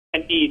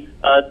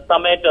G20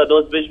 Summit.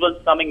 Those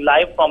visuals coming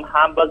live from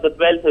Hamburg, the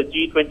 12th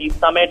G20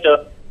 Summit,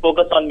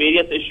 focused on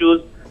various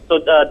issues. So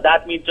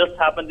that meet just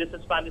happened. This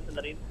is Minister Narendra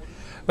Modi.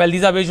 Well,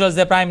 these are visuals.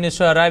 The Prime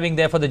Minister arriving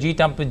there for the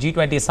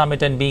G20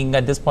 Summit and being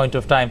at this point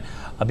of time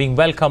being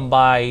welcomed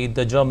by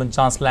the German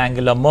Chancellor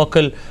Angela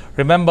Merkel.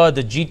 Remember,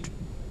 the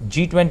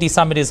G20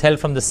 Summit is held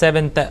from the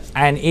 7th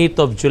and 8th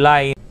of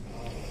July.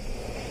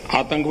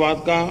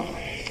 आतंकवाद का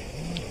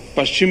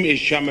पश्चिम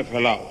Asia में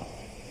फैलाव,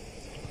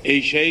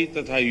 एशियाई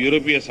तथा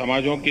यूरोपीय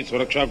समाजों की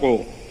सुरक्षा को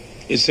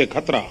इससे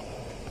खतरा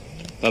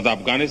तथा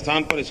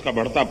अफगानिस्तान पर इसका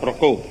बढ़ता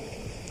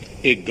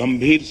प्रकोप एक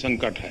गंभीर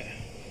संकट है।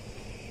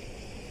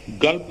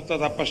 गल्फ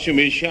तथा पश्चिम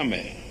एशिया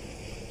में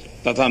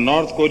तथा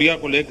नॉर्थ कोरिया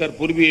को लेकर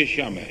पूर्वी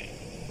एशिया में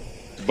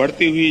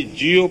बढ़ती हुई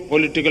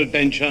जियोपॉलिटिकल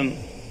टेंशन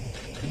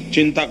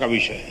चिंता का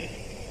विषय है।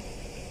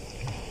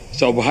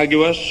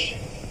 सौभाग्यवश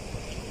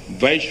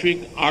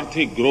वैश्विक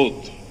आर्थिक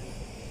ग्रोथ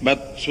में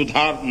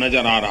सुधार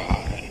नजर आ रहा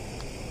है।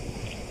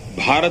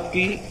 भारत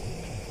की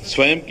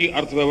स्वयं की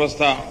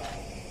अर्थव्यवस्था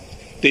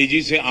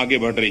तेजी से आगे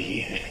बढ़ रही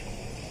है।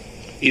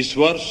 इस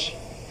वर्ष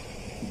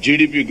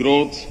जीडीपी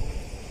ग्रोथ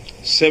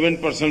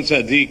 7% से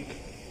अधिक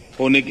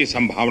होने की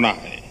संभावना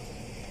है।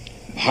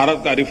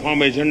 भारत का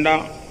रिफॉर्म एजेंडा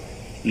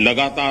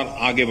लगातार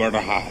आगे बढ़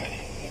रहा है।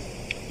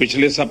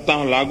 पिछले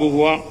सप्ताह लागू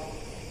हुआ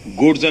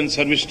goods and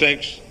service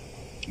tax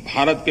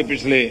Bharat के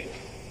पिछले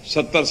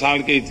 70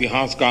 साल के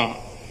इतिहास का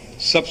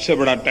सबसे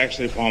बड़ा टैक्स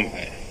रिफॉर्म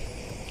है।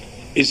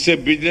 इससे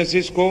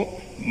बिजनेसेस को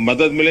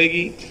मदद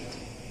मिलेगी,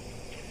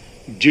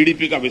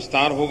 जीडीपी का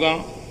विस्तार होगा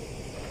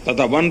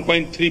तथा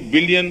 1.3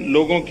 बिलियन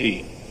लोगों की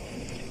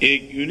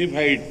एक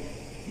यूनिफाइड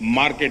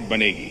मार्केट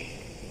बनेगी।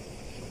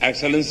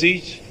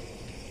 एक्सेलेंसीज,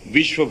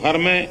 विश्व भर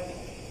में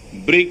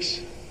ब्रिक्स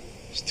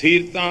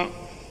स्थिरता,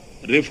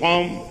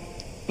 रिफॉर्म,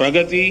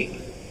 प्रगति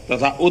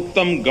तथा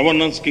उत्तम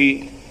गवर्नेंस की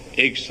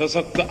एक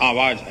सशक्त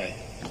आवाज है।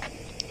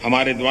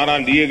 हमारे द्वारा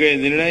लिए गए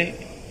निर्णय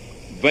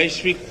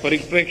वैश्विक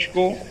परिप्रेक्ष्य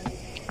को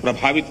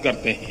प्रभावित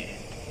करते हैं।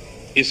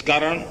 इस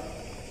कारण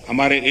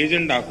हमारे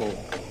एजेंडा को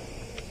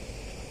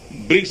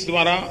ब्रिक्स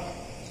द्वारा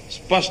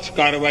स्पष्ट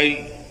कार्रवाई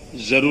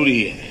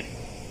जरूरी है।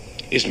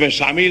 इसमें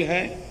शामिल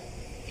है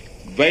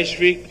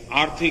वैश्विक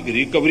आर्थिक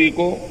रिकवरी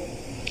को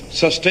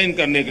सस्टेन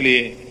करने के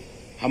लिए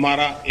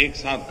हमारा एक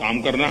साथ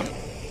काम करना,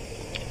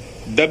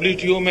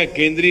 डब्ल्यूटीओ में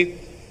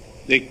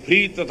केंद्रित एक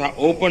फ्री तथा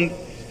ओपन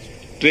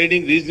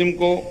ट्रेडिंग रिजिम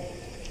को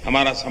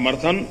हमारा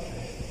समर्थन,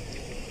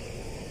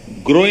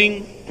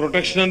 ग्रोइंग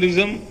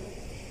प्रोटेक्शनलिज्म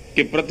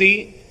के प्रति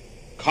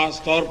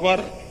खास तौर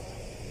पर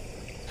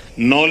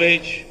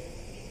नॉलेज,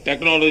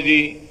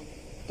 टेक्नोलॉजी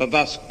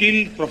तथा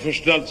स्किल्ड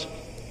प्रोफेशनल्स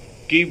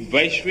की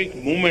वैश्विक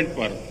मूवमेंट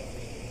पर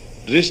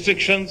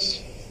रिस्ट्रिक्शंस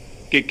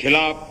के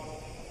खिलाफ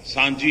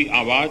सांझी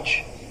आवाज,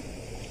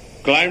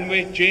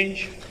 क्लाइमेट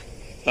चेंज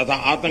तथा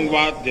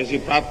आतंकवाद जैसी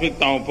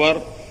प्राथमिकताओं पर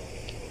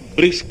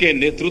ब्रिक्स के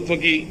नेतृत्व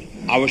की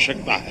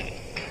आवश्यकता है।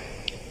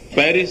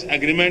 पेरिस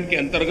एग्रीमेंट के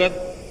अंतर्गत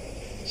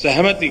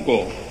सहमति को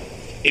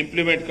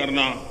इंप्लीमेंट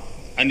करना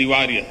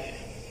अनिवार्य है।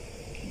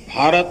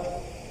 भारत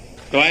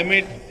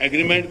क्लाइमेट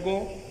एग्रीमेंट को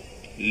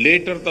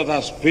लेटर तथा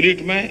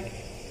स्पिरिट में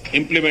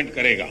इंप्लीमेंट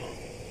करेगा।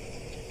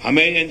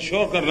 हमें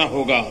इंश्योर करना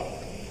होगा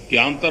कि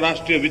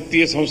अंतर्राष्ट्रीय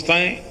वित्तीय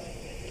संस्थाएं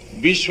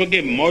विश्व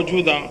के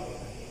मौजूदा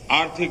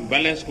आर्थिक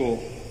बैलेंस को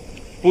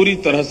पूरी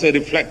तरह से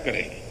रिफ्लेक्ट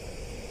करें।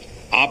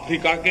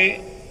 अफ्रीका के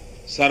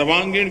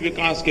सर्वांगीण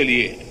विकास के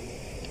लिए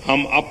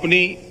हम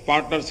अपनी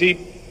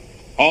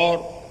पार्टनरशिप और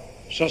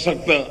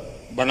सशक्त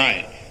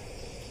बनाएं।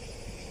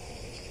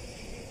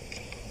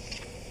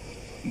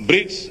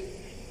 ब्रिक्स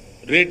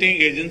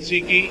रेटिंग एजेंसी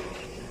की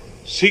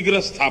शीघ्र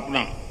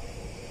स्थापना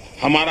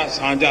हमारा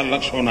साझा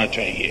लक्ष्य होना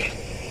चाहिए।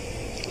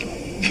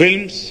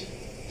 फिल्म्स,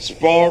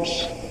 स्पोर्ट्स,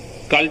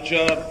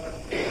 कल्चर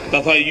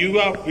तथा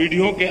युवा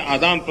पीढ़ियों के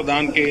आदान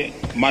प्रदान के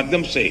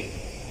माध्यम से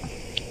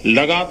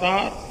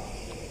लगातार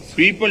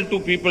पीपल टू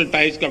पीपल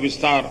टाइज का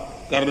विस्तार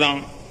करना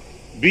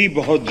भी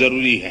बहुत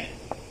जरूरी है।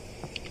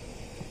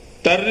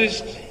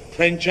 Terrorist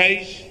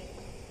franchise,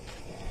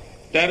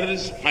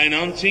 terrorist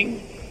financing,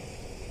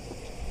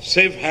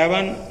 safe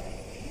haven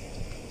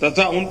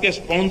तथा उनके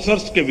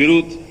स्पॉन्सर्स के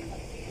विरुद्ध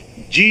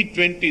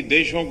G20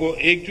 देशों को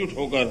एकजुट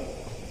होकर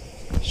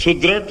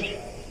सुदृढ़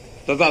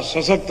तथा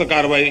सशक्त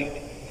कार्रवाई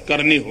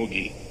करनी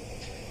होगी।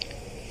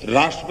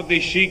 राष्ट्रपति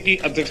शी की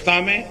अध्यक्षता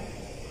में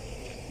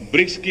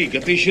ब्रिक्स की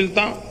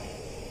गतिशीलता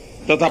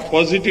तथा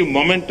पॉजिटिव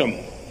मोमेंटम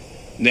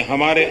ने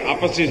हमारे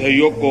आपसी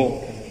सहयोग को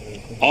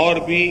और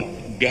भी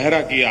गहरा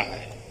किया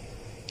है।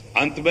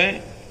 अंत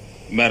में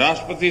मैं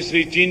राष्ट्रपति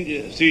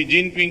श्री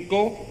जिनपिंग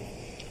को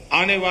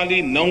आने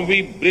वाली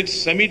 9वीं ब्रिक्स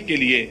समिट के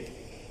लिए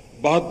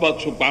बहुत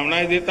बहुत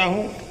शुभकामनाएं देता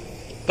हूं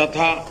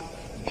तथा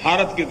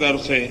भारत की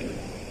तरफ से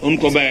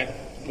उनको मैं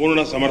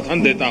पूर्ण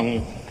समर्थन देता हूं।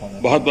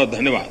 बहुत बहुत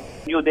धन्यवाद।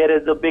 There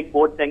is a big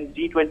board saying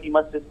G20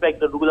 must respect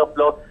the rule of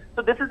law.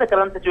 So this is the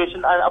current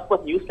situation, and of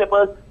course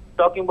newspapers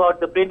talking about,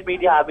 the print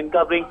media have been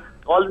covering,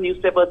 all the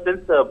newspapers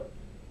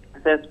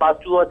since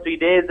past 2 or 3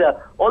 days.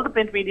 All the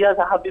print media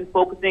have been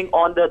focusing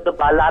on the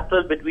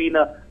bilateral between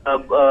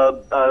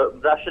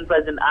Russian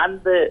president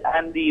and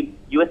the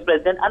US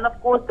president, and of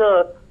course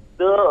the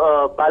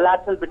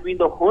bilateral between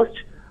the host,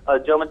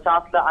 German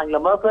Chancellor Angela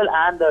Merkel,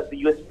 and the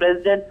US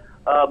president.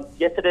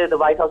 Yesterday, the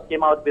White House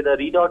came out with a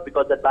readout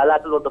because that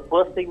bilateral was the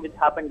first thing which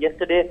happened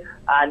yesterday,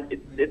 and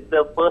it's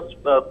the first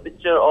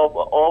picture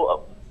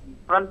of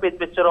front page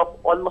picture of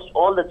almost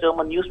all the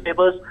German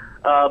newspapers.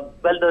 Well,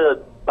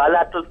 the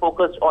bilateral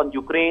focused on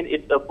Ukraine.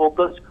 It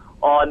focused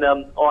on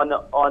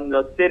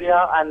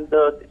Syria and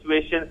the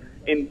situation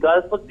in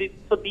Gulf.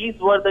 So these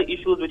were the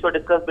issues which were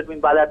discussed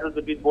between bilaterals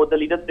between both the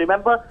leaders.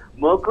 Remember,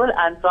 Merkel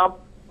and Trump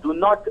do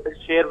not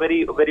share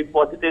very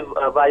positive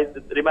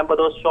vibes. Remember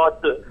those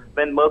shots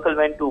when Merkel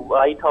went to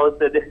White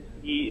House?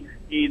 He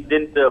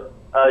didn't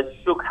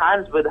shook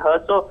hands with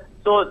her. So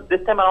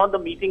this time around the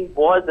meeting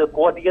was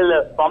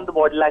cordial from the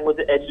body language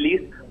at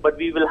least. But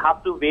we will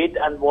have to wait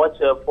and watch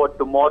for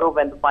tomorrow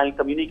when the final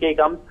communique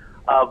comes.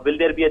 Will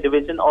there be a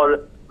division, or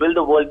will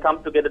the world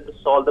come together to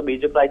solve the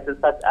major crises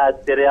such as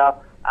Syria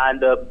and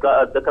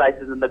the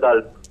crisis in the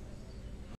Gulf?